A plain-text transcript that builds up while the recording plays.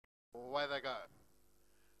away they go.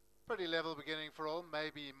 Pretty level beginning for all.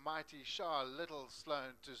 Maybe Mighty Shah a little slow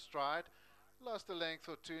to stride. Lost a length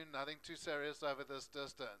or two, nothing too serious over this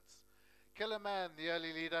distance. Killa Man, the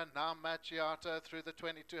early leader, now Macchiato through the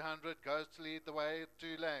 2200, goes to lead the way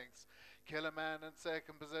 2 lengths. Killa Man in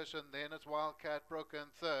second position, then it's Wildcat Brook in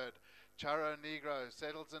third. Charo Negro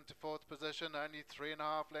settles into fourth position, only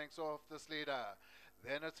 3.5 lengths off this leader.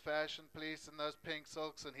 Then it's Fashion Police in those pink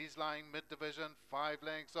silks, and he's lying mid-division, 5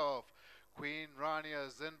 lengths off. Queen Rania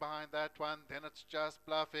is in behind that one, then it's Just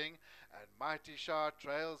Bluffing, and Mighty Shah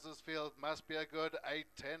trails his field, must be a good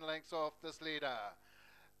 8-10 lengths off this leader.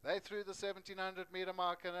 They through the 1700 meter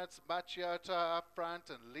mark, and it's Macchiato up front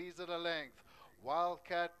and leads it a length.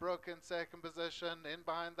 Wildcat Brook in second position, in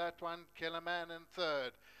behind that one Killa Man in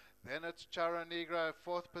third. Then it's Charo Negro,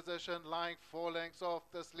 fourth position, lying 4 lengths off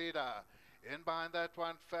this leader. In behind that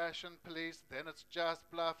one Fashion Police, then it's Just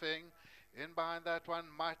Bluffing. In behind that one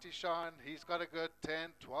Mighty Shine, he's got a good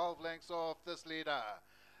 10-12 lengths off this leader.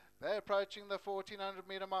 They're approaching the 1400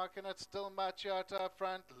 meter mark, and it's still Macchiato up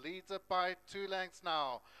front, leads it by 2 lengths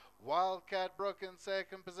now. Wildcat Brook in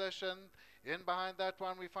second position. In behind that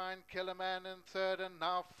one we find Killa Man in third, and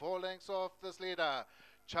now 4 lengths off this leader.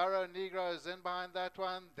 Charo Negro is in behind that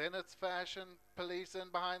one, then it's Fashion Police in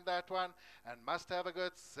behind that one, and must have a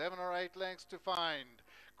good 7 or 8 lengths to find.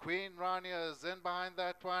 Queen Rania is in behind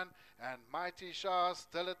that one, and Mighty Shah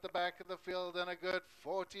still at the back of the field in a good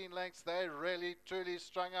 14 lengths. They really truly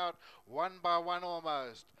strung out 1 by 1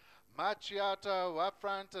 almost. Macchiato up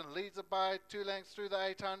front and leads it by 2 lengths through the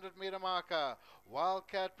 800 meter marker.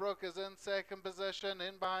 Wildcat Brook is in second position.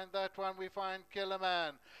 In behind that one we find Killa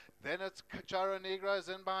Man. Then it's Charo Negros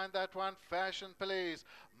in behind that one, Fashion Police.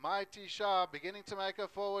 Mighty Shah beginning to make a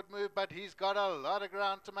forward move, but he's got a lot of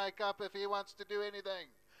ground to make up if he wants to do anything.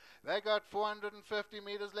 They got 450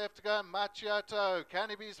 meters left to go. Macchiato,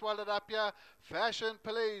 can he be swallowed up here? Fashion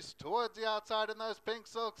Police towards the outside in those pink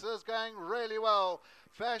silks is going really well.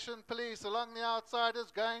 Fashion Police along the outside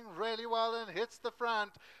is going really well and hits the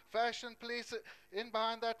front. Fashion Police in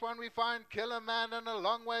behind that one we find Killa Man, and a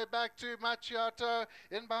long way back to Macchiato.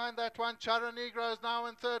 In behind that one Charo Negro is now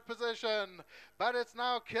in third position, but it's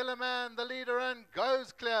now Killa Man the leader and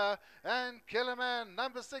goes clear, and Killa Man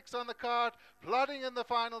number 6 on the card, plodding in the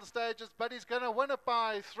final stages, but he's going to win it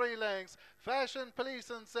by 3 lengths. Fashion Police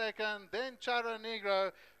in second, then Charo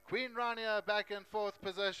Negro. Queen Rania back in fourth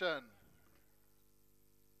position.